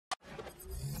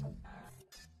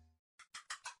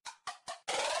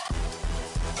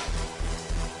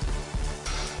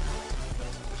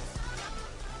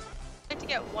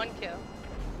get 1 kill.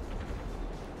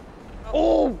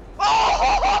 Oh!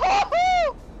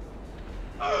 Oh!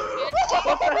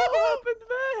 What the hell happened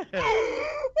there?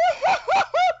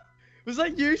 Was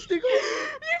that you, Stiggles?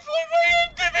 You flew right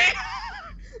into me!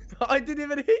 I didn't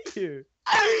even hit you.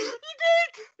 You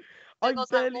did! I Stiggles,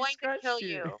 I'm barely going to scratched kill you.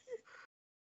 you.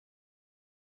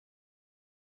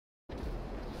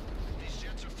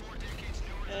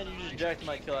 And you just jacked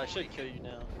my kill. I should kill you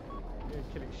now. You're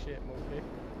killing shit, monkey.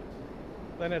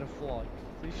 Learn how to fly.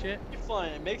 See shit? You're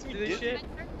flying. It makes me See this dizzy. shit? I'm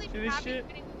currently See this happy shit?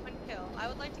 getting 1 kill. I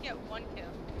would like to get 1 kill.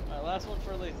 Alright, last one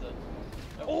for Lisa.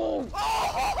 Oh!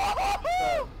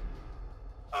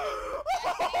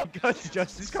 Guys,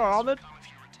 just this car armored?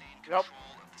 Yep.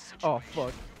 Oh,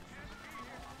 fuck.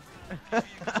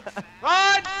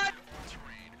 Run!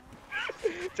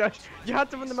 Josh, you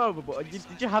had to run them over, but did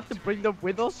you have to bring them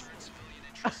with us?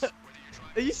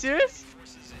 Are you serious?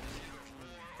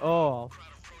 Oh,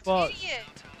 fuck. Idiot!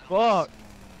 Fuck.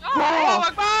 Oh,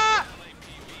 Akbar!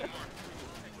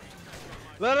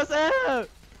 Let us out!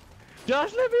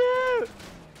 Josh, let me out!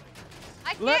 I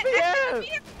can't Let me exit the out!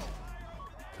 vehicle!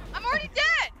 I'm already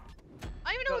dead!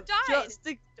 I don't even know who died! Just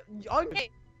stick. I'm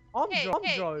Hey,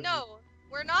 driving. no.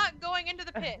 We're not going into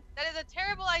the pit. That is a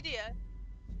terrible idea.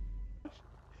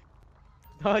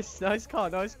 Nice car,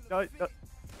 nice.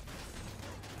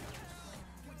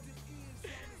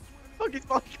 Fuck, it's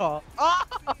my car. Ah!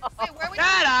 Wait, where are we Shut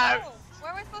supposed up! to go?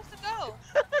 Where are we supposed to go?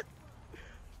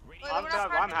 Wait, I'm we're not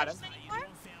part I'm of the heading. mission anymore?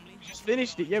 We just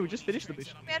finished it. Yeah, we just finished the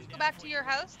mission. We have to go back to your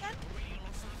house then?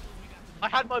 I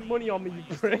had my money on me,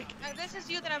 you prick. This is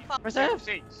you that I'm following. Press F.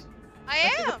 Seats. I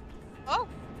am! Oh.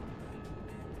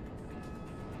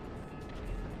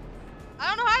 I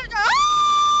don't know how to go.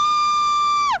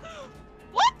 Ah!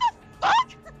 What the fuck?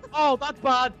 Oh, that's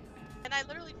bad. And I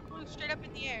literally flew straight up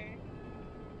in the air.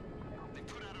 They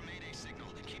put out a mayday signal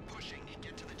and keep pushing and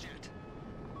get to the jet.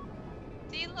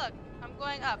 See, look. I'm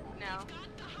going up now.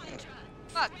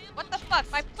 Fuck. What the fuck?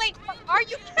 My plane. Are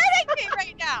you kidding me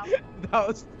right now? That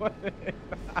was funny.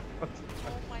 Oh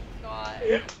my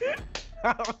god.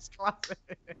 That was classic.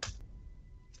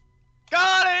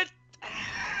 Got it!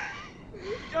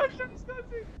 Josh, I'm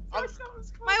starting. Josh, that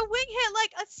was classic. My wing hit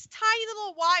like a tiny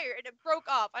little wire and it broke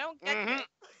off. I don't get it.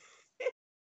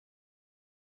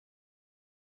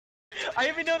 I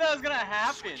didn't even know that was gonna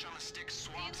happen. Switch on the stick See,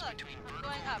 swaps look. between I'm vertical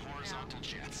going up and now. horizontal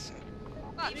jets.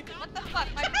 Fuck. What the fuck?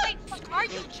 My plane. Are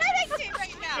you kidding me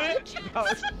right now? That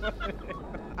was funny.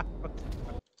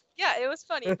 Yeah, it was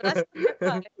funny, but that's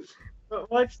fun. But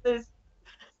watch this.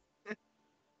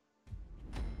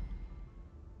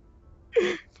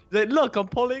 Like, look, I'm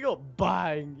pulling up.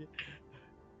 Bang.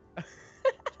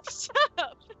 Shut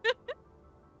up.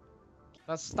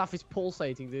 That stuff is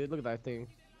pulsating, dude. Look at that thing.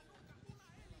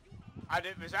 And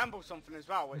it resembles something as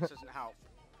well, which doesn't help.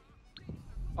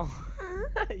 Oh,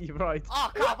 you're right. Oh,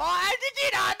 come on! How did you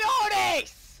not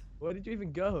notice? Where did you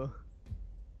even go?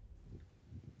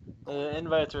 The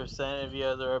invites were sent if you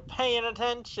guys are paying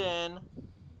attention.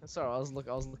 Sorry, I was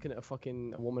looking at a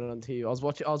fucking woman on TV. I was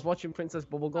watching Princess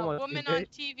Bubblegum A on woman TV. on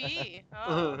TV.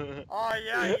 Oh. Oh,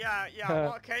 yeah.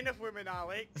 What kind of women,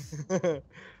 Alex?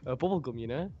 Bubblegum, you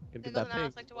know? Gonna do Stiggles that and Alix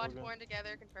pig. like to watch porn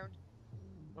together. Confirmed.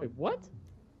 Wait, what?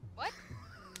 What?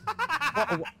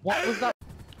 What was that?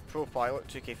 Pro pilot,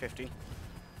 2K15.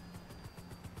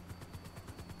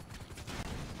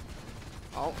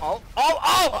 Oh!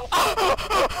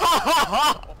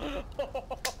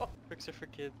 Tricks are for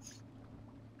kids.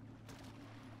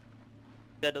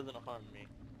 That doesn't harm me.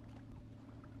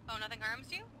 Oh, nothing harms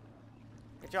you?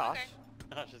 Hey, Josh. Okay.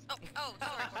 No, just Oh,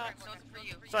 sorry. So it's for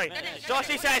you. Sorry, No, no, no,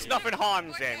 Joshy says nothing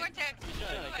harms him. trying to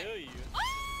kill you.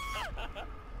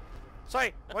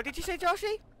 Sorry, what did you say,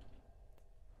 Joshy?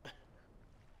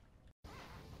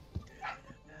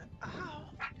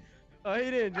 Oh,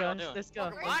 you doing, Josh? doing? Let's go.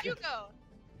 Where'd you go?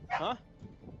 Huh?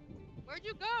 Where'd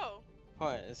you go?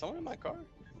 What? Is someone in my car?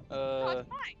 No, it's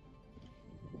fine.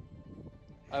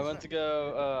 I went to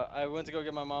go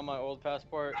get my mom my old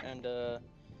passport and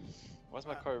why's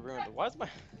my car ruined? Why's my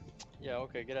Yeah,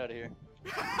 okay, get out of here.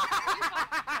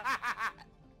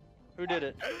 Who did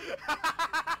it?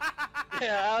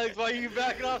 Yeah, Alex, why are you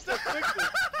backing off so quickly?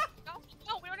 No,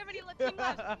 we don't have any team lives in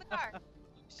the car.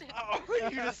 Shit. Oh,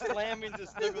 you just slammed into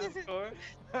Stiggles' car?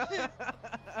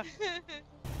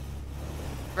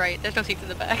 Right, there's no seats in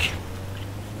the back.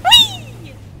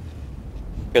 Whee!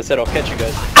 Like I said, I'll catch you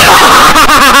guys.